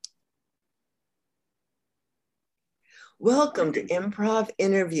Welcome to Improv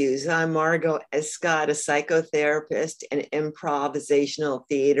Interviews. I'm Margot Escott, a psychotherapist and improvisational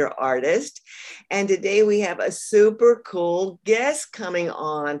theater artist. And today we have a super cool guest coming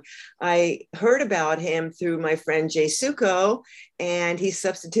on. I heard about him through my friend Jay Suko, and he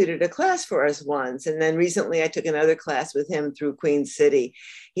substituted a class for us once. And then recently I took another class with him through Queen City.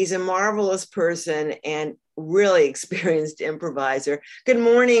 He's a marvelous person and really experienced improviser. Good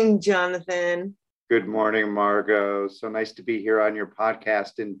morning, Jonathan. Good morning, Margot. So nice to be here on your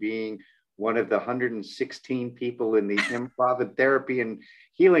podcast and being one of the 116 people in the improv and therapy and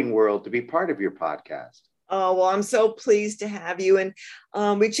healing world to be part of your podcast. Oh, well, I'm so pleased to have you. And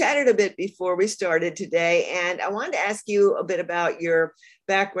we chatted a bit before we started today. And I wanted to ask you a bit about your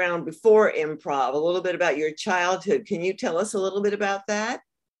background before improv, a little bit about your childhood. Can you tell us a little bit about that?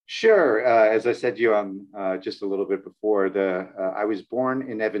 Sure. As I said to you just a little bit before, I was born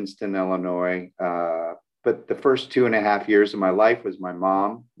in Evanston, Illinois, but the first 2.5 years of my life was my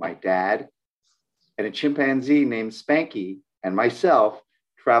mom, my dad, and a chimpanzee named Spanky, and myself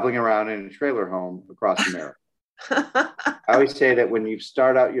traveling around in a trailer home across America. I always say that when you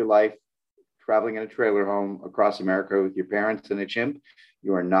start out your life traveling in a trailer home across America with your parents and a chimp,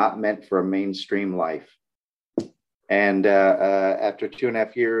 you are not meant for a mainstream life. And after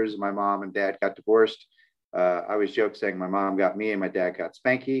 2.5 years, my mom and dad got divorced. I always joke saying my mom got me and my dad got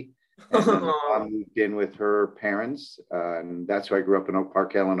Spanky. And then my mom moved in with her parents. And that's why I grew up in Oak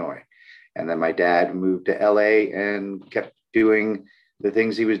Park, Illinois. And then my dad moved to LA and kept doing the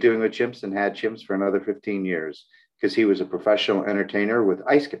things he was doing with chimps and had chimps for another 15 years because he was a professional entertainer with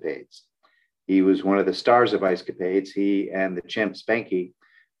Ice Capades. He was one of the stars of Ice Capades. He and the chimp Spanky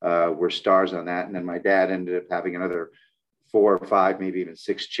were stars on that. And then my dad ended up having another 4 or 5, maybe even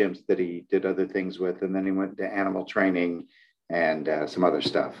 6 chimps that he did other things with. And then he went to animal training and some other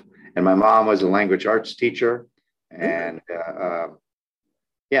stuff. And my mom was a language arts teacher. And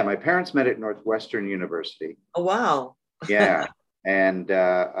my parents met at Northwestern University. Oh, wow. Yeah. And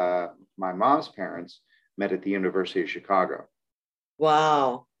my mom's parents met at the University of Chicago.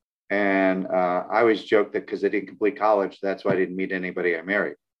 Wow. And I always joke that because I didn't complete college, that's why I didn't meet anybody I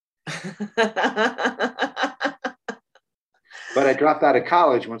married. But I dropped out of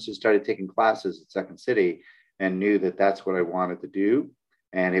college once I started taking classes at Second City and knew that that's what I wanted to do.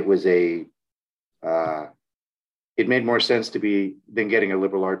 And it was it made more sense than getting a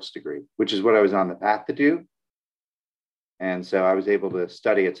liberal arts degree, which is what I was on the path to do. And so I was able to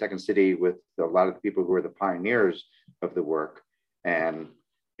study at Second City with a lot of the people who were the pioneers of the work. And,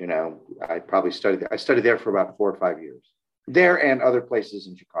 I studied there for about 4 or 5 years. There and other places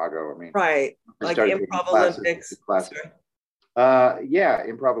in Chicago. Right. Like Improv Olympics.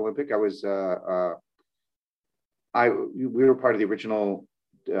 Improv Olympic. We were part of the original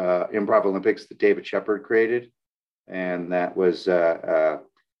Improv Olympics that David Shepard created. And that was, I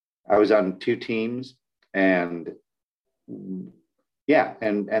was on 2 teams and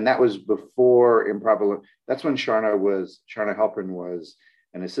that was before Improv. That's when Charna Halpern was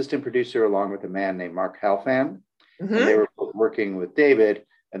an assistant producer along with a man named Mark Halfand. Mm-hmm. And they were both working with David.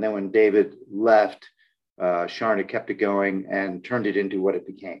 And then when David left, Charna kept it going and turned it into what it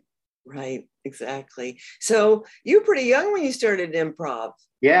became. Right, exactly. So you were pretty young when you started improv.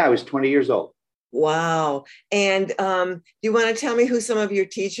 Yeah, I was 20 years old. Wow. And do you want to tell me who some of your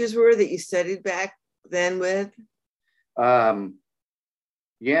teachers were that you studied back then with? I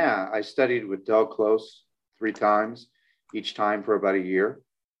studied with Del Close 3 times, each time for about a year,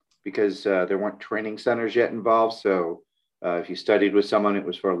 because there weren't training centers yet involved. So if you studied with someone, it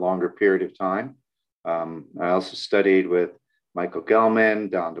was for a longer period of time. I also studied with Michael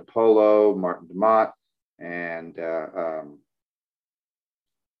Gelman, Don DePolo, Martin DeMott, and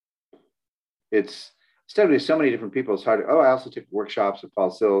it's studied with so many different people. It's hard. I also took workshops with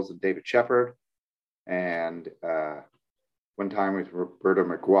Paul Sills and David Shepard, and one time with Roberto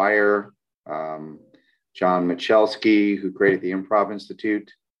McGuire, John Michalski, who created the Improv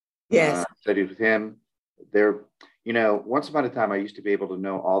Institute. Yes. Studied with him. Once upon a time, I used to be able to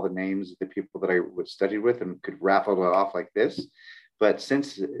know all the names of the people that I would study with and could raffle it off like this. But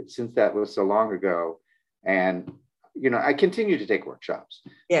since that was so long ago, and, I continue to take workshops.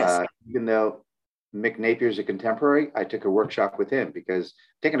 Yes. Even though Mick Napier's a contemporary, I took a workshop with him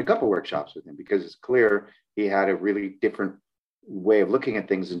taken a couple workshops with him because it's clear he had a really different way of looking at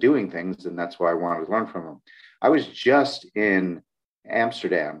things and doing things. And that's why I wanted to learn from him. I was just in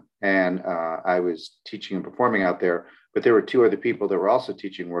Amsterdam and I was teaching and performing out there, but there were 2 other people that were also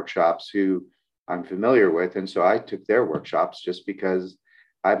teaching workshops who I'm familiar with. And so I took their workshops just because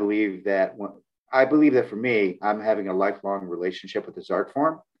I believe that for me, I'm having a lifelong relationship with this art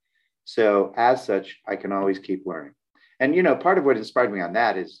form. So as such, I can always keep learning. And, part of what inspired me on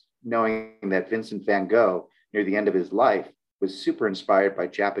that is knowing that Vincent van Gogh, near the end of his life, was super inspired by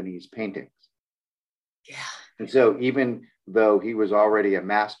Japanese paintings. Yeah. And so even though he was already a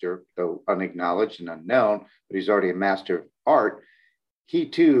master, though unacknowledged and unknown, but he's already a master of art, he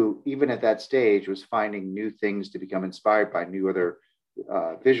too, even at that stage, was finding new things to become inspired by, new other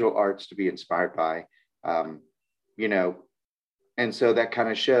visual arts to be inspired by, and so that kind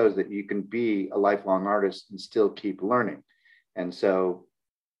of shows that you can be a lifelong artist and still keep learning. And so,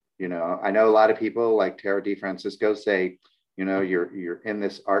 I know a lot of people like Tara DeFrancisco say, you're in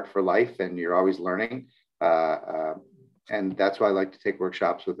this art for life and you're always learning. And that's why I like to take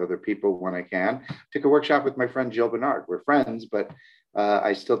workshops with other people when I can. Took a workshop with my friend Jill Bernard. We're friends, but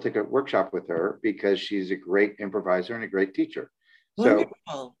I still take a workshop with her because she's a great improviser and a great teacher. Wonderful.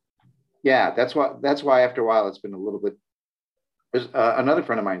 So yeah, that's why after a while it's been a little bit. There's another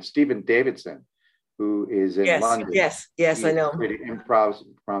friend of mine, Stephen Davidson, who is in London. Yes, I know. He improvs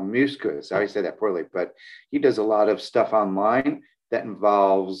from Muscus. I always say that poorly, but he does a lot of stuff online that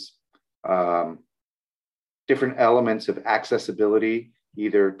involves different elements of accessibility,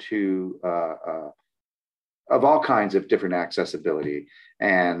 either to of all kinds of different accessibility.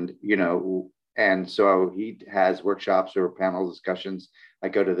 And, and so he has workshops or panel discussions. I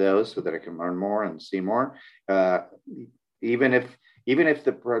go to those so that I can learn more and see more. Even if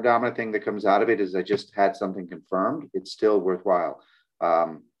the predominant thing that comes out of it is I just had something confirmed, it's still worthwhile.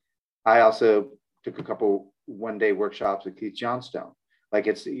 I also took a couple one-day workshops with Keith Johnstone. Like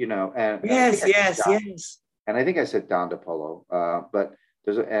it's, and yes. And I think I said Don DePolo, but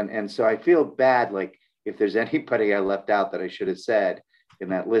there's, and so I feel bad, like if there's anybody I left out that I should have said in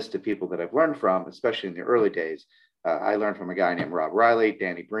that list of people that I've learned from, especially in the early days. I learned from a guy named Rob Riley,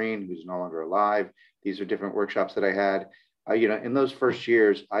 Danny Breen, who's no longer alive. These are different workshops that I had. In those first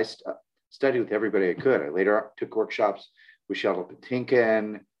years, I studied with everybody I could. I later took workshops with Shuttle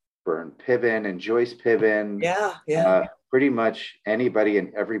Patinkin, Bern Piven, and Joyce Piven. Yeah. Pretty much anybody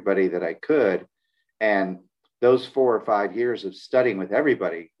and everybody that I could. And those 4 or 5 years of studying with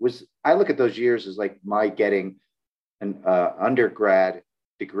everybody I look at those years as like my getting an undergrad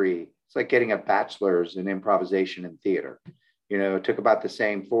degree. It's like getting a bachelor's in improvisation and theater. It took about the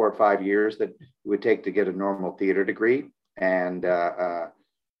same 4 or 5 years that it would take to get a normal theater degree. And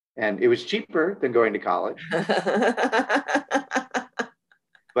it was cheaper than going to college.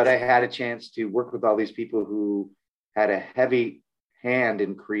 But I had a chance to work with all these people who had a heavy hand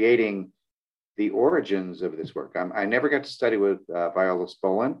in creating the origins of this work. I never got to study with Viola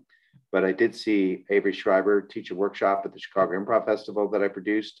Spolin, but I did see Avery Schreiber teach a workshop at the Chicago Improv Festival that I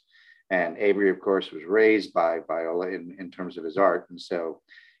produced. And Avery, of course, was raised by Viola in terms of his art. And so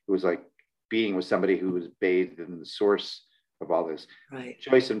it was like being with somebody who was bathed in the source of all this. Right.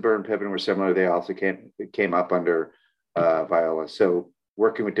 Joyce and Bern Piven were similar. They also came up under Viola. So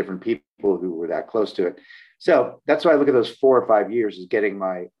working with different people who were that close to it. So that's why I look at those 4 or 5 years as getting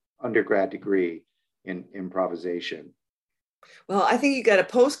my undergrad degree in improvisation. Well, I think you got a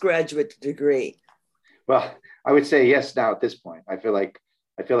postgraduate degree. Well, I would say yes now at this point. I feel like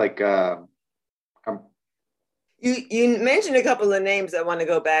You mentioned a couple of names I want to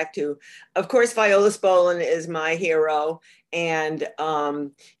go back to. Of course, Viola Spolin is my hero. And,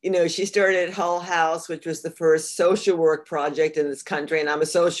 she started Hull House, which was the first social work project in this country. And I'm a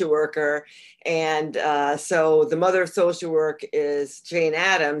social worker. And so the mother of social work is Jane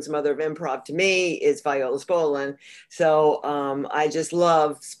Addams. Mother of improv to me is Viola Spolin. So I just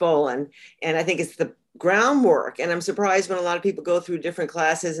love Spolin. And I think it's the groundwork. And I'm surprised when a lot of people go through different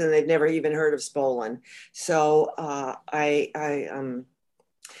classes and they've never even heard of Spolin. So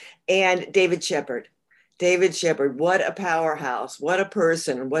and David Shepard. David Shepard, what a powerhouse, what a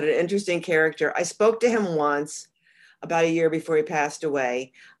person, what an interesting character. I spoke to him once about a year before he passed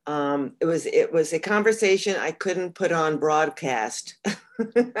away. It was a conversation I couldn't put on broadcast.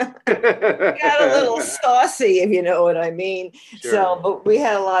 Got a little saucy, if you know what I mean. Sure. So, but we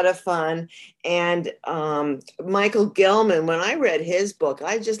had a lot of fun. And Michael Gelman, when I read his book,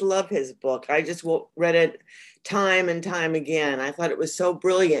 I just love his book. I just read it time and time again. I thought it was so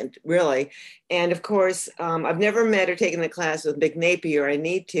brilliant, really. And of course, I've never met or taken a class with Mick Napier. I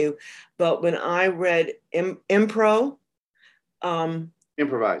need to. But when I read Impro,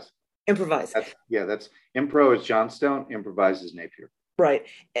 Improvise. That's Impro is Johnstone, Improvise is Napier. Right.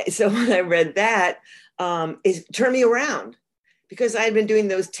 So when I read that, it turned me around because I had been doing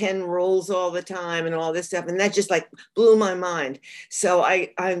those 10 rules all the time and all this stuff. And that just like blew my mind. So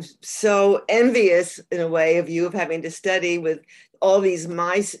I'm so envious in a way of you of having to study with all these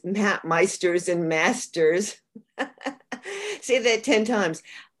meisters and masters. Say that 10 times.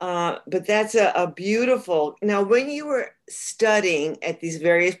 But that's a beautiful. Now, when you were studying at these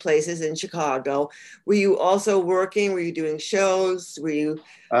various places in Chicago, were you also working? Were you doing shows? Were you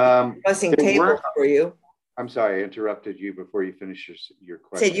bussing There tables? weren't, Were you? I'm sorry, I interrupted you before you finished your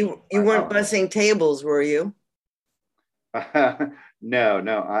Said question. you weren't bussing tables, were you? No.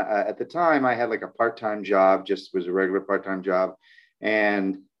 At the time, I had like a part-time job, just was a regular part-time job.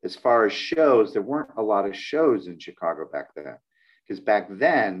 And as far as shows, there weren't a lot of shows in Chicago back then. Because back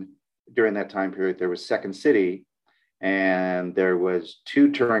then, during that time period, there was Second City, and there was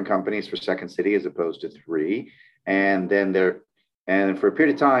two touring companies for Second City as opposed to three. And for a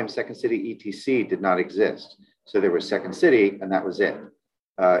period of time, Second City ETC did not exist. So there was Second City, and that was it.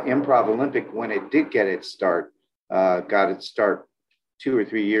 Improv Olympic, when it did get its start, got its start 2 or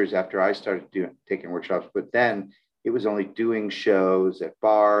 3 years after I started taking workshops. But then it was only doing shows at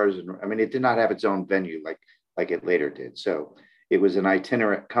bars, and I mean, it did not have its own venue like it later did. So it was an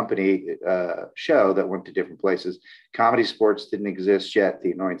itinerant company show that went to different places. Comedy Sports didn't exist yet.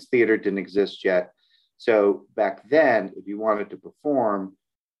 The Annoyance Theater didn't exist yet. So back then, if you wanted to perform,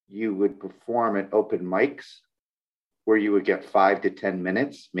 you would perform at open mics where you would get 5 to 10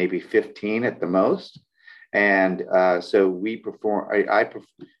 minutes, maybe 15 at the most. And so we perform.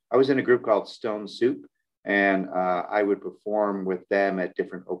 I was in a group called Stone Soup, and I would perform with them at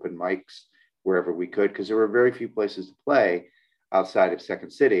different open mics wherever we could, because there were very few places to play outside of Second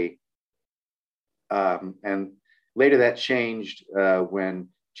City. And later that changed when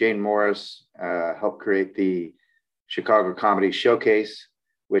Jane Morris helped create the Chicago Comedy Showcase,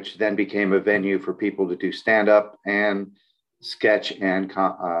 which then became a venue for people to do stand-up and sketch and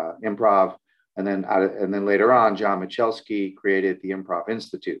improv. And then later on, John Michalski created the Improv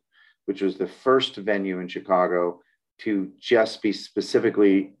Institute, which was the first venue in Chicago to just be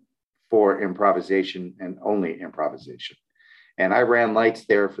specifically for improvisation and only improvisation. And I ran lights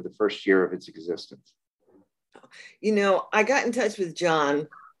there for the first year of its existence. You know, I got in touch with John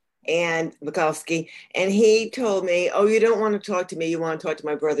and Michalski, and he told me, "Oh, you don't want to talk to me. You want to talk to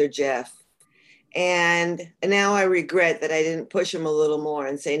my brother Jeff." And now I regret that I didn't push him a little more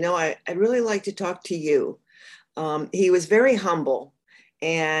and say, "No, I'd really like to talk to you." He was very humble,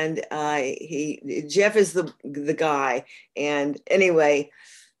 and Jeff is the guy. And anyway,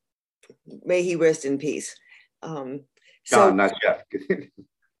 may he rest in peace. John, not Jeff.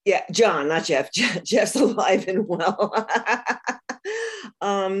 Yeah, John, not Jeff. Jeff's alive and well.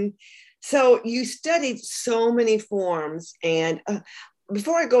 So you studied so many forms, and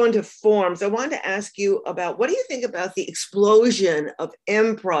before I go into forms, I wanted to ask you about what do you think about the explosion of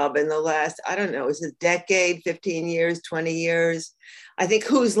improv in the last, I don't know, is it a decade, 15 years, 20 years? I think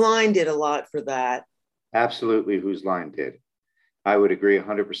Whose Line did a lot for that. Absolutely, Whose Line did. I would agree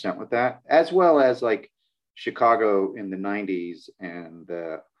 100% with that, as well as like Chicago in the 90s and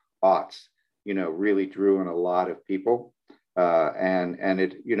the aughts, really drew in a lot of people. And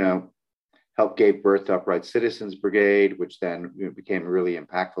it, helped gave birth to Upright Citizens Brigade, which then became really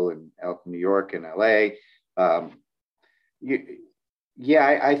impactful in New York and LA. I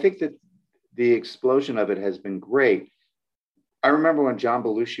think that the explosion of it has been great. I remember when John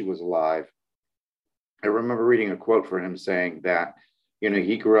Belushi was alive, I remember reading a quote for him saying that,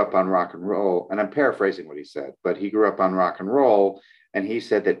 he grew up on rock and roll, and I'm paraphrasing what he said, but he grew up on rock and roll, and he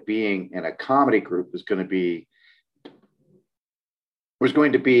said that being in a comedy group was going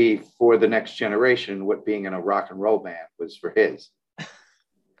to be for the next generation what being in a rock and roll band was for his.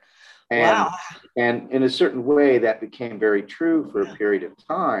 And, wow. And in a certain way, that became very true for a period of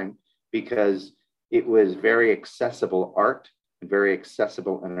time because it was very accessible art and very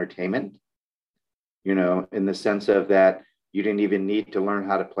accessible entertainment, in the sense of that you didn't even need to learn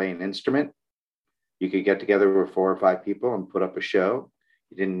how to play an instrument. You could get together with 4 or 5 people and put up a show.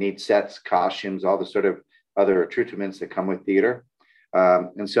 You didn't need sets, costumes, all the sort of other accoutrements that come with theater.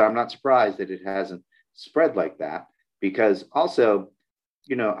 And so I'm not surprised that it hasn't spread like that, because also,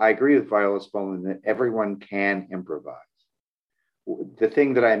 I agree with Viola Spolin that everyone can improvise. The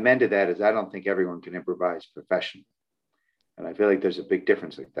thing that I amended that is I don't think everyone can improvise professionally. And I feel like there's a big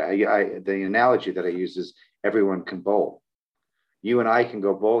difference like that. The analogy that I use is everyone can bowl. You and I can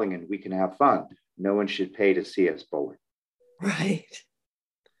go bowling and we can have fun. No one should pay to see us bowling. Right.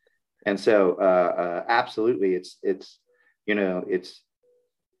 And so absolutely, it's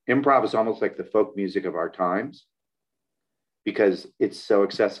improv is almost like the folk music of our times because it's so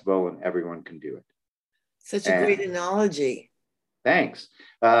accessible and everyone can do it. Such a great analogy. Thanks.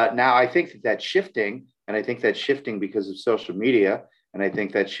 Now, I think that's shifting, and I think that's shifting because of social media, and I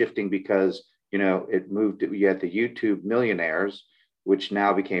think that's shifting because, it moved, you had the YouTube millionaires, which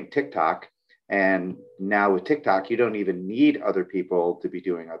now became TikTok, And now with TikTok, you don't even need other people to be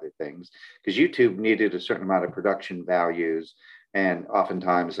doing other things, because YouTube needed a certain amount of production values and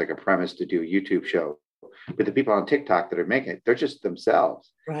oftentimes like a premise to do a YouTube show. But the people on TikTok that are making it, they're just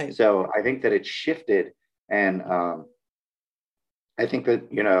themselves. Right. So I think that it's shifted. And I think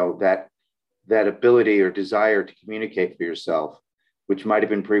that, that ability or desire to communicate for yourself, which might have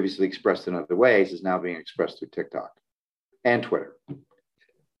been previously expressed in other ways, is now being expressed through TikTok and Twitter.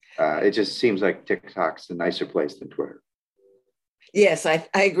 It just seems like TikTok's a nicer place than Twitter. Yes, I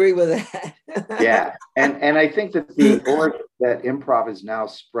agree with that. Yeah. And I think that that improv is now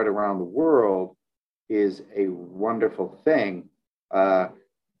spread around the world is a wonderful thing.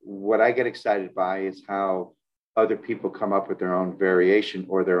 What I get excited by is how other people come up with their own variation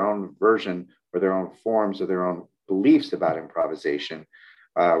or their own version or their own forms or their own beliefs about improvisation,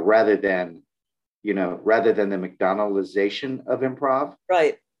 rather than the McDonaldization of improv.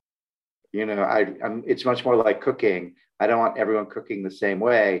 Right. It's much more like cooking. I don't want everyone cooking the same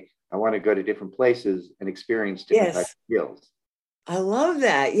way. I want to go to different places and experience different types of skills. I love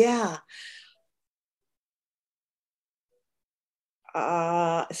that. Yeah.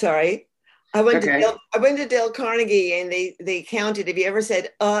 Sorry. I went to Dale Carnegie, and they counted. If you ever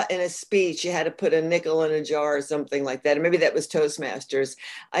said in a speech, you had to put a nickel in a jar or something like that. Or maybe that was Toastmasters.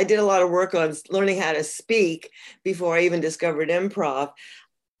 I did a lot of work on learning how to speak before I even discovered improv.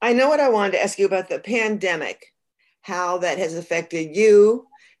 I know what I wanted to ask you about the pandemic, how that has affected you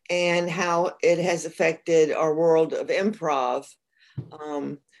and how it has affected our world of improv.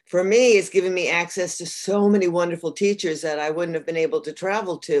 For me, it's given me access to so many wonderful teachers that I wouldn't have been able to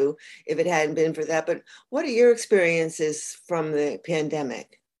travel to if it hadn't been for that. But what are your experiences from the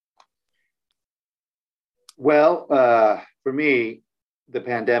pandemic? Well, for me, the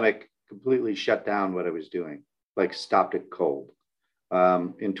pandemic completely shut down what I was doing, like stopped it cold.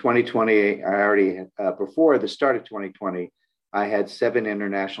 In 2020, I already, before the start of 2020, I had 7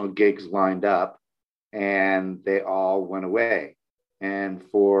 international gigs lined up and they all went away. And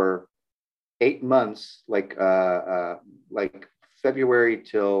for 8 months, like February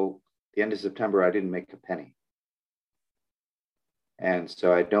till the end of September, I didn't make a penny. And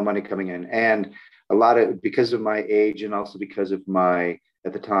so I had no money coming in. And a lot of, because of my age and also because of my,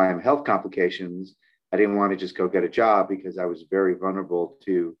 at the time, health complications, I didn't want to just go get a job because I was very vulnerable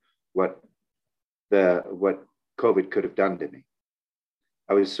to what COVID could have done to me.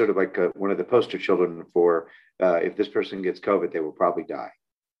 I was sort of like one of the poster children for if this person gets COVID, they will probably die.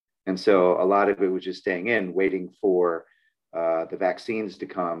 And so a lot of it was just staying in, waiting for the vaccines to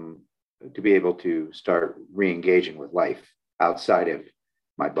come to be able to start re-engaging with life outside of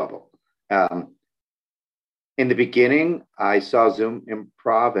my bubble. In the beginning, I saw Zoom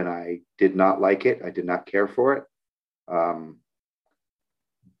improv and I did not like it. I did not care for it.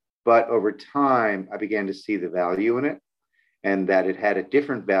 But over time, I began to see the value in it, and that it had a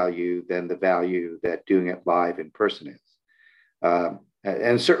different value than the value that doing it live in person is.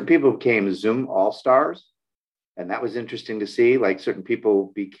 And certain people became Zoom all-stars, and that was interesting to see. Like certain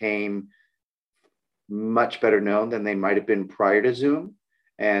people became much better known than they might have been prior to Zoom,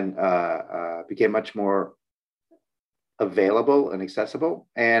 and became much more available and accessible.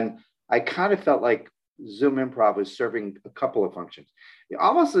 And I kind of felt like Zoom improv was serving a couple of functions,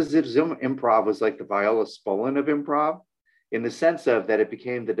 almost as if Zoom improv was like the Viola Spolin of improv, in the sense of that it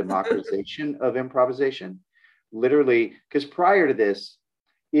became the democratization of improvisation. Literally, because prior to this,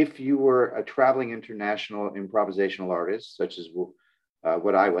 if you were a traveling international improvisational artist, such as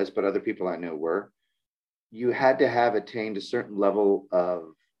what I was, but other people I know were, you had to have attained a certain level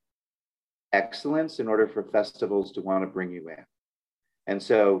of excellence in order for festivals to want to bring you in. And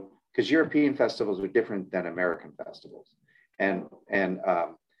so, because European festivals are different than American festivals. And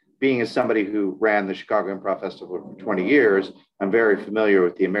being as somebody who ran the Chicago Improv Festival for 20 years, I'm very familiar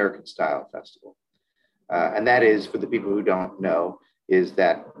with the American style festival. And that is, for the people who don't know, is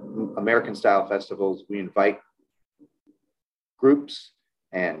that American style festivals, we invite groups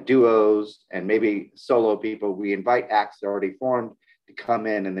and duos and maybe solo people. We invite acts that are already formed to come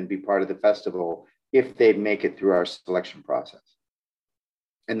in and then be part of the festival if they make it through our selection process.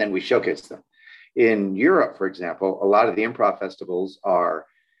 And then we showcase them. In Europe, for example, a lot of the improv festivals are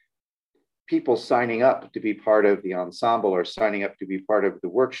people signing up to be part of the ensemble or signing up to be part of the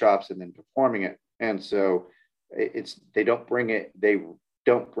workshops and then performing it. And so they don't bring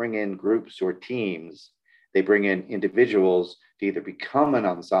in groups or teams. They bring in individuals to either become an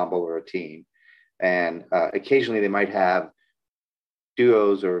ensemble or a team. And occasionally they might have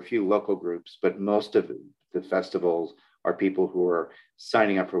duos or a few local groups, but most of the festivals are people who are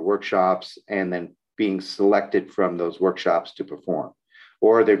signing up for workshops and then being selected from those workshops to perform.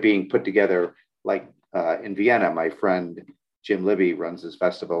 Or they're being put together like in Vienna, my friend Jim Libby runs this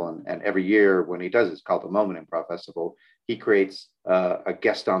festival, and every year when he does, it's called the Moment Improv Festival. He creates a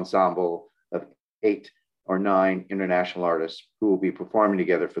guest ensemble of 8 or 9 international artists who will be performing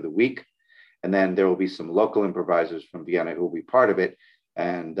together for the week, and then there will be some local improvisers from Vienna who will be part of it,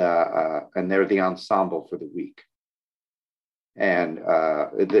 and they're the ensemble for the week. And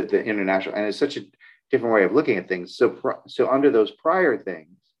the international, and it's such a different way of looking at things. So under those prior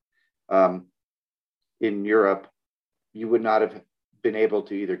things, in Europe, you would not have been able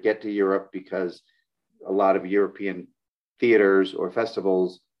to either get to Europe because a lot of European theaters or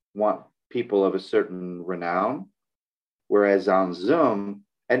festivals want people of a certain renown, whereas on Zoom,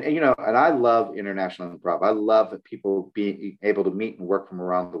 and I love international improv. I love people being able to meet and work from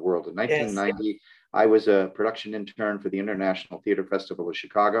around the world. In 1990, yes. I was a production intern for the International Theater Festival of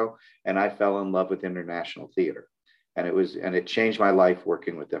Chicago, and I fell in love with international theater. And it changed my life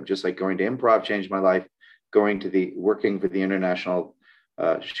working with them. Just like going to improv changed my life, working for the International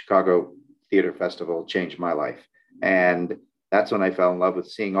Chicago Theater Festival changed my life. And that's when I fell in love with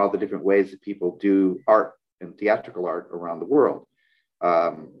seeing all the different ways that people do art and theatrical art around the world.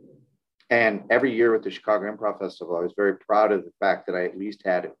 And every year with the Chicago Improv Festival, I was very proud of the fact that I at least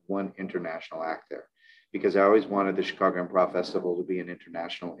had one international act there, because I always wanted the Chicago Improv Festival to be an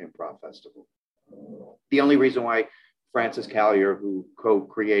international improv festival. The only reason why Francis Callier, who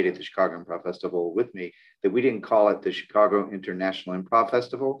co-created the Chicago Improv Festival with me, that we didn't call it the Chicago International Improv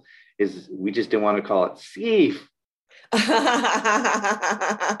Festival is we just didn't want to call it CIF.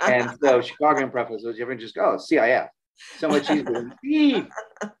 And so Chicago Improv Festival, everyone just go, CIF. So much easier than CIF.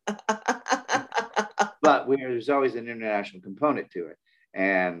 But there's always an international component to it.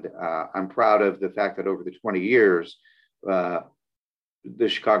 And I'm proud of the fact that over the 20 years, the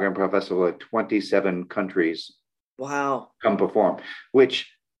Chicago Improv Festival had 27 countries come perform,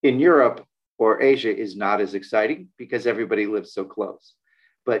 which in Europe or Asia is not as exciting because everybody lives so close.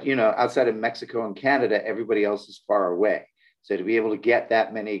 But, outside of Mexico and Canada, everybody else is far away. So to be able to get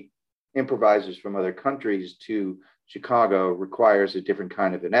that many improvisers from other countries to Chicago requires a different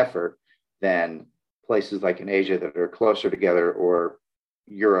kind of an effort than places like in Asia that are closer together, or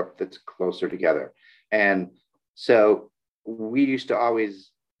Europe that's closer together. And so I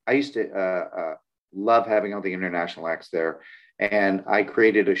used to love having all the international acts there. And I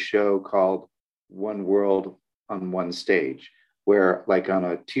created a show called One World on One Stage, where like on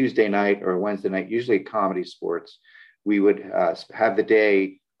a Tuesday night or a Wednesday night, usually Comedy Sports, we would have the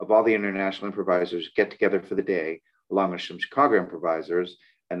day of all the international improvisers get together for the day, along with some Chicago improvisers.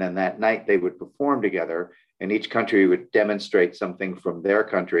 And then that night they would perform together, and each country would demonstrate something from their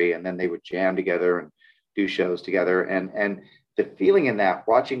country, and then they would jam together and do shows together. And the feeling in that,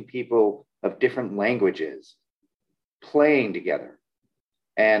 watching people of different languages playing together.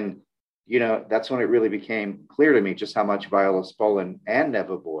 And, that's when it really became clear to me just how much Viola Spolin and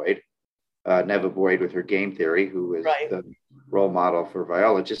Neva Boyd with her game theory, who is the role model for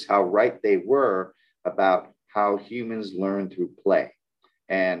Viola, just how right they were about how humans learn through play.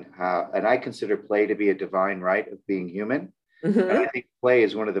 And I consider play to be a divine right of being human. Mm-hmm. And I think play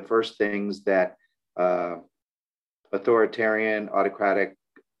is one of the first things that authoritarian, autocratic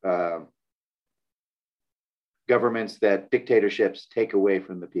governments, that dictatorships take away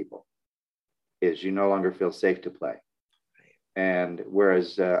from the people, is you no longer feel safe to play. And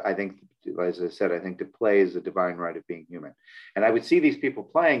whereas I think, as I said, I think the play is a divine right of being human. And I would see these people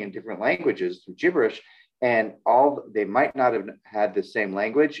playing in different languages through gibberish, and they might not have had the same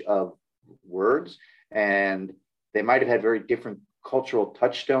language of words, and they might have had very different cultural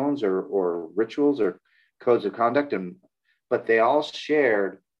touchstones or rituals or codes of conduct, but they all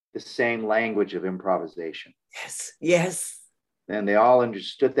shared the same language of improvisation. Yes. And they all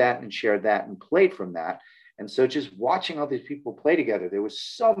understood that and shared that and played from that. And so just watching all these people play together, there was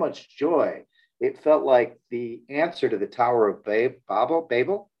so much joy. It felt like the answer to the Tower of Babel.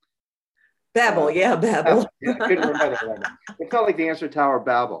 Babel. Babel. I couldn't remember that. It felt like the answer to Tower of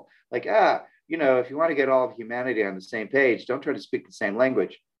Babel. Like, if you want to get all of humanity on the same page, don't try to speak the same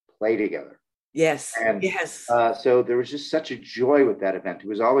language, play together. Yes. And yes. So there was just such a joy with that event. It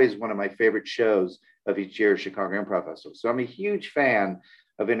was always one of my favorite shows of each year's Chicago Improv Festival. So I'm a huge fan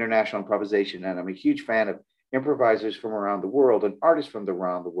of international improvisation, and I'm a huge fan of improvisers from around the world and artists from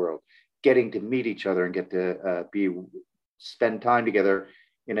around the world getting to meet each other and get to spend time together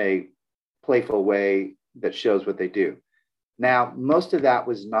in a playful way that shows what they do. Now, most of that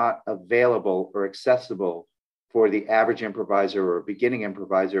was not available or accessible for the average improviser or beginning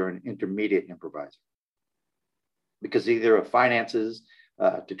improviser or an intermediate improviser, because either of finances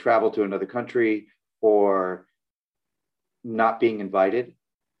to travel to another country or not being invited.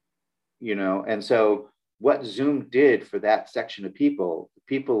 and so what Zoom did for that section of people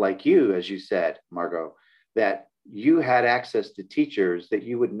like you, as you said, Margot, that you had access to teachers that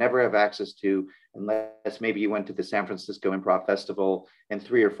you would never have access to unless maybe you went to the San Francisco Improv Festival and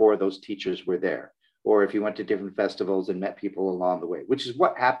 3 or 4 of those teachers were there. Or if you went to different festivals and met people along the way, which is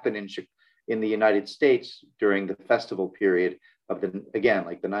what happened in the United States during the festival period of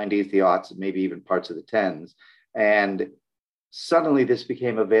like the 90s, the aughts, and maybe even parts of the 10s. And suddenly this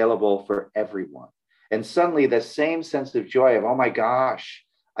became available for everyone. And suddenly the same sense of joy of, oh my gosh,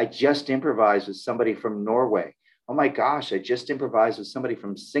 I just improvised with somebody from Norway. Oh my gosh, I just improvised with somebody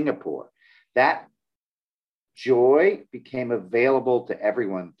from Singapore. That joy became available to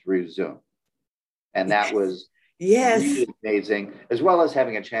everyone through Zoom. And that was really amazing, as well as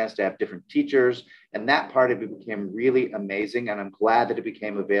having a chance to have different teachers. And that part of it became really amazing. And I'm glad that it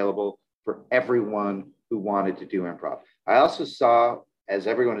became available for everyone who wanted to do improv. I also saw, as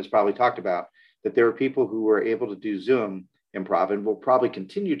everyone has probably talked about, that there are people who were able to do Zoom improv and will probably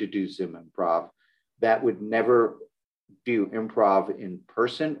continue to do Zoom improv that would never do improv in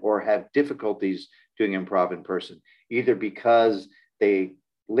person or have difficulties doing improv in person, either because they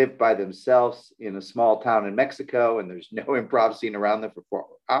live by themselves in a small town in Mexico and there's no improv scene around them for 4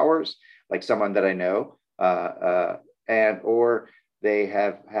 hours, like someone that I know, or they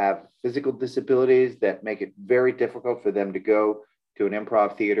have physical disabilities that make it very difficult for them to go to an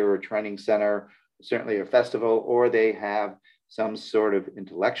improv theater or training center, certainly a festival, or they have some sort of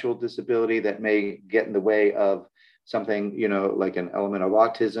intellectual disability that may get in the way of something, like an element of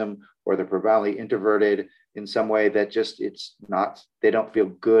autism, or they're profoundly introverted in some way that just, they don't feel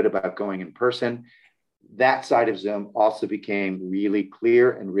good about going in person. That side of Zoom also became really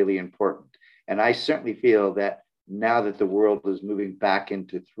clear and really important. And I certainly feel that now that the world is moving back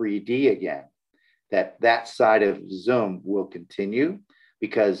into 3D again, that side of Zoom will continue,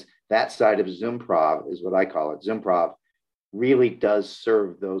 because that side of Zoomprov is what I call it. Zoomprov really does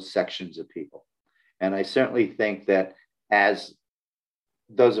serve those sections of people. And I certainly think that as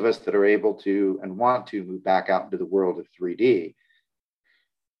those of us that are able to and want to move back out into the world of 3D,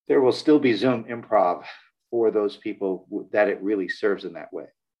 there will still be Zoom improv for those people that it really serves in that way.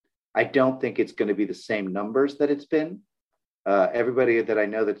 I don't think it's going to be the same numbers that it's been. Everybody that I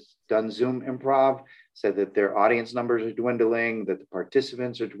know that's done Zoom improv said that their audience numbers are dwindling, that the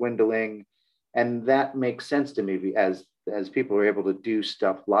participants are dwindling. And that makes sense to me as people are able to do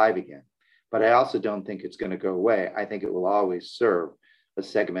stuff live again. But I also don't think it's going to go away. I think it will always serve a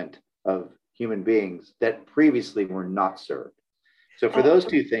segment of human beings that previously were not served. So for those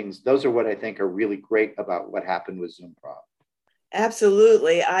two things, those are what I think are really great about what happened with Zoomprov.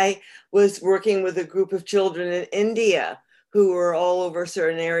 Absolutely. I was working with a group of children in India who were all over a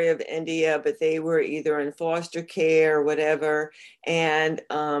certain area of India, but they were either in foster care or whatever. And,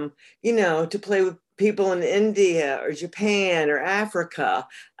 to play with people in India or Japan or Africa,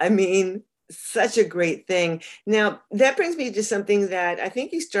 I mean, such a great thing. Now, that brings me to something that I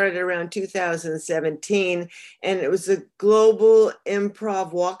think you started around 2017, and it was a global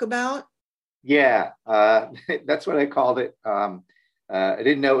improv walkabout. Yeah, that's what I called it. I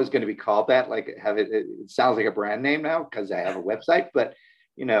didn't know it was going to be called that. Like, it sounds like a brand name now because I have a website, but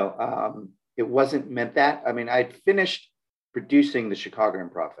it wasn't meant that. I mean, I'd finished producing the Chicago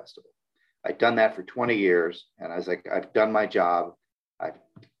Improv Festival. I'd done that for 20 years, and I was like, I've done my job. I've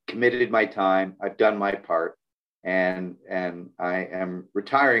committed my time. I've done my part, and I am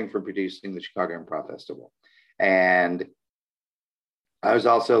retiring from producing the Chicago Improv Festival. And I was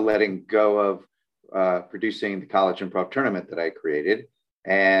also letting go of producing the college improv tournament that I created.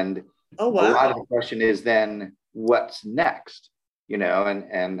 And oh, wow. A lot of the question is then what's next,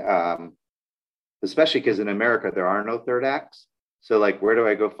 and especially because in America, there are no third acts. So like, where do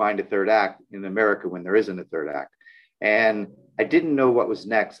I go find a third act in America when there isn't a third act? And I didn't know what was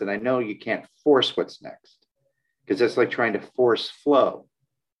next. And I know you can't force what's next, because that's like trying to force flow,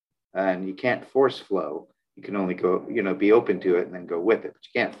 and you can't force flow. You can only go, be open to it and then go with it, but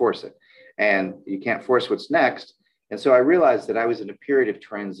you can't force it, and you can't force what's next. And so I realized that I was in a period of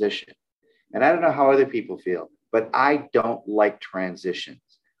transition, and I don't know how other people feel, but I don't like transitions.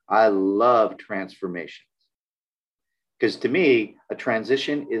 I love transformations, because to me, a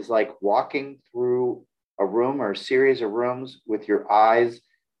transition is like walking through a room or a series of rooms with your eyes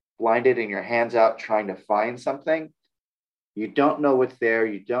blinded and your hands out trying to find something. You don't know what's there.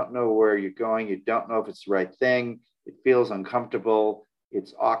 You don't know where you're going. You don't know if it's the right thing. It feels uncomfortable.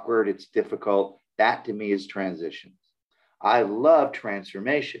 It's awkward. It's difficult. That to me is transitions. I love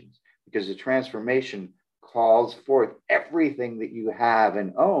transformations, because the transformation calls forth everything that you have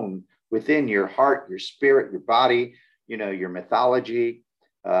and own within your heart, your spirit, your body, your mythology.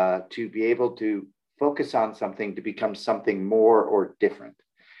 to be able to focus on something to become something more or different.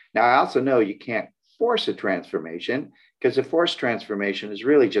 Now, I also know you can't force a transformation, because a forced transformation is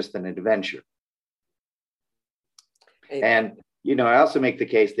really just an adventure. And, I also make the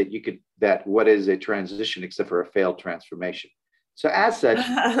case that what is a transition except for a failed transformation? So as such,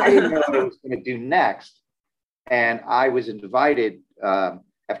 I didn't know what I was going to do next. And I was invited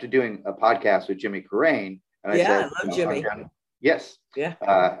after doing a podcast with Jimmy Carrane. And I said, I love Jimmy. Yes. Yeah.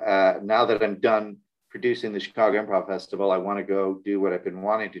 Now that I'm done producing the Chicago Improv Festival, I want to go do what I've been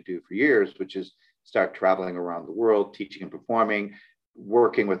wanting to do for years, which is start traveling around the world, teaching and performing,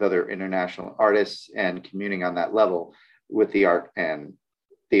 working with other international artists and communing on that level with the art and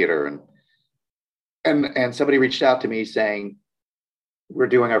theater. And somebody reached out to me saying, we're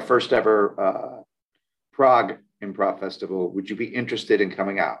doing our first ever Prague Improv Festival. Would you be interested in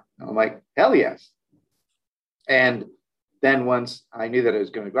coming out? And I'm like, hell yes. And then once I knew that I was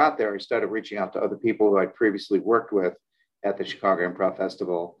going to go out there, I started reaching out to other people who I'd previously worked with at the Chicago Improv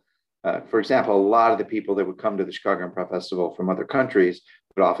Festival. For example, a lot of the people that would come to the Chicago Improv Festival from other countries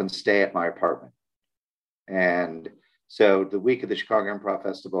would often stay at my apartment. And so the week of the Chicago Improv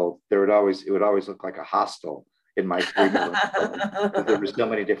Festival, it would always look like a hostel in my 3-bedroom apartment. There were so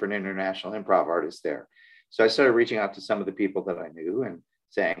many different international improv artists there. So I started reaching out to some of the people that I knew and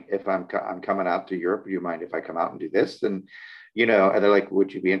saying, if I'm coming out to Europe, do you mind if I come out and do this? And, and they're like,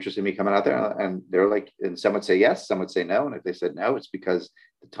 would you be interested in me coming out there? And they're like, and some would say yes, some would say no. And if they said no, it's because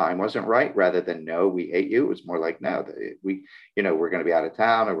the time wasn't right, rather than no, we hate you. It was more like, no, we're going to be out of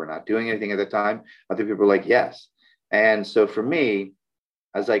town, or we're not doing anything at the time. Other people were like, yes. And so for me,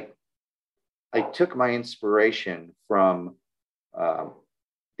 I was like, I took my inspiration from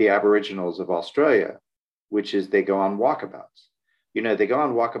the Aboriginals of Australia, which is they go on walkabouts. They go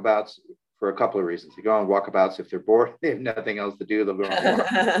on walkabouts for a couple of reasons. They go on walkabouts if they're bored, they have nothing else to do, they'll go on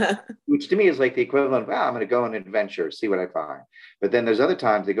walkabouts, which to me is like the equivalent of, I'm going to go on an adventure, see what I find. But then there's other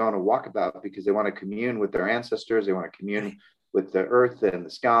times they go on a walkabout because they want to commune with their ancestors, they want to commune with the earth and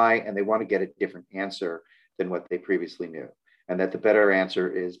the sky, and they want to get a different answer than what they previously knew. And that the better answer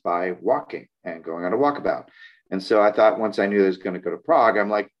is by walking and going on a walkabout. And so I thought, once I knew I was going to go to Prague, I'm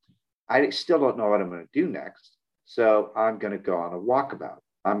like, I still don't know what I'm going to do next. So I'm going to go on a walkabout.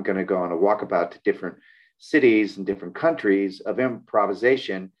 I'm going to go on a walkabout to different cities and different countries of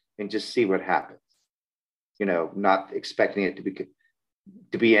improvisation and just see what happens. Not expecting it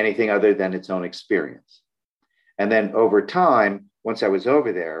to be anything other than its own experience. And then over time, once I got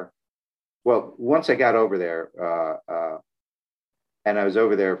over there, and I was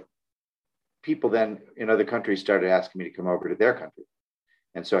over there, people then in other countries started asking me to come over to their country.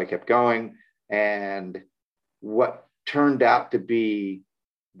 And so I kept going. And what turned out to be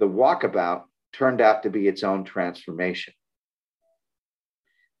the walkabout turned out to be its own transformation.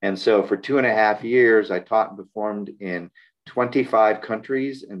 And so for 2.5 years, I taught and performed in 25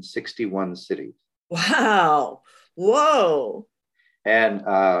 countries and 61 cities. Wow. Whoa. And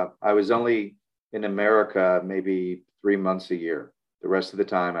I was only in America maybe 3 months a year. The rest of the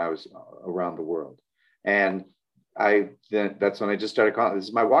time I was around the world. And that's when I just started calling, this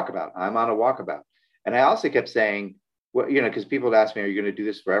is my walkabout. I'm on a walkabout. And I also kept saying, well, because people would ask me, are you going to do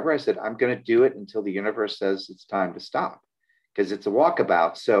this forever? I said, I'm going to do it until the universe says it's time to stop, because it's a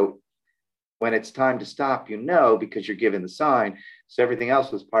walkabout. So when it's time to stop, because you're given the sign. So everything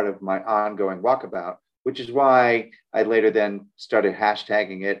else was part of my ongoing walkabout, which is why I later then started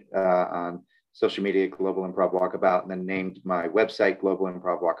hashtagging it on social media, Global Improv Walkabout, and then named my website Global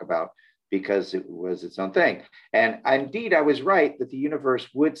Improv Walkabout, because it was its own thing. And indeed, I was right that the universe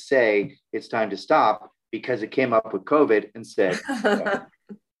would say it's time to stop, because it came up with COVID and said, no.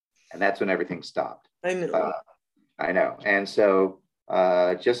 And that's when everything stopped. I know. I know. And so in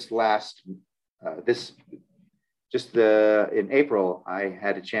April, I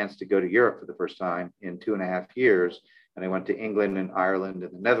had a chance to go to Europe for the first time in 2.5 years. And I went to England and Ireland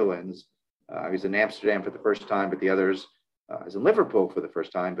and the Netherlands. I was in Amsterdam for the first time, but the others, I was in Liverpool for the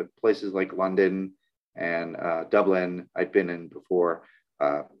first time, but places like London and Dublin, I'd been in before.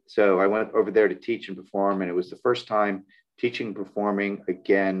 So I went over there to teach and perform, and it was the first time teaching and performing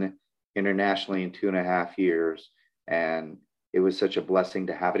again internationally in 2.5 years. And it was such a blessing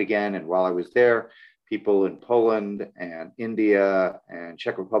to have it again. And while I was there, people in Poland and India and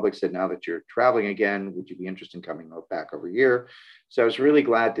Czech Republic said, now that you're traveling again, would you be interested in coming back over here? So I was really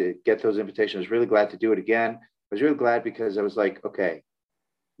glad to get those invitations. I was really glad to do it again. I was really glad because I was like, okay,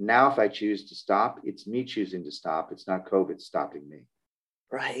 now if I choose to stop, it's me choosing to stop. It's not COVID stopping me.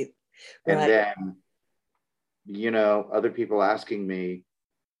 Right. And then, other people asking me,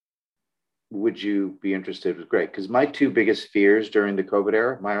 would you be interested was great. Because my two biggest fears during the COVID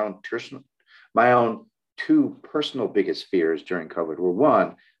era, my own two personal biggest fears during COVID were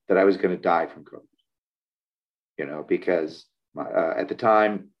one, that I was going to die from COVID, because at the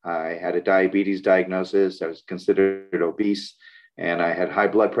time I had a diabetes diagnosis. I was considered obese and I had high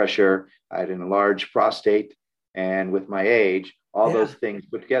blood pressure. I had an enlarged prostate. And with my age, all those things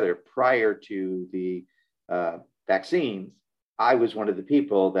put together prior to the vaccines, I was one of the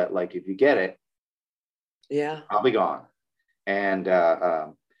people that, like, if you get it, I'll be gone. And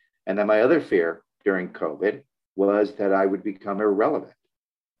then my other fear during COVID was that I would become irrelevant.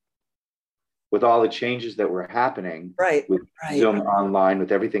 With all the changes that were happening, with Zoom online,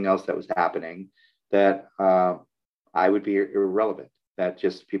 with everything else that was happening, that I would be irrelevant. That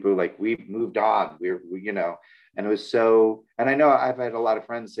just people were like, we've moved on. We and it was so. And I know I've had a lot of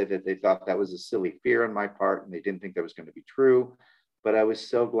friends say that they thought that was a silly fear on my part, and they didn't think that was going to be true. But I was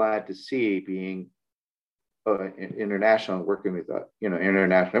so glad to see, being international, working with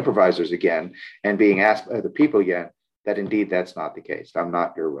international improvisers again, and being asked by the people again, that indeed that's not the case. I'm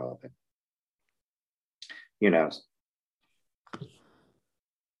not irrelevant.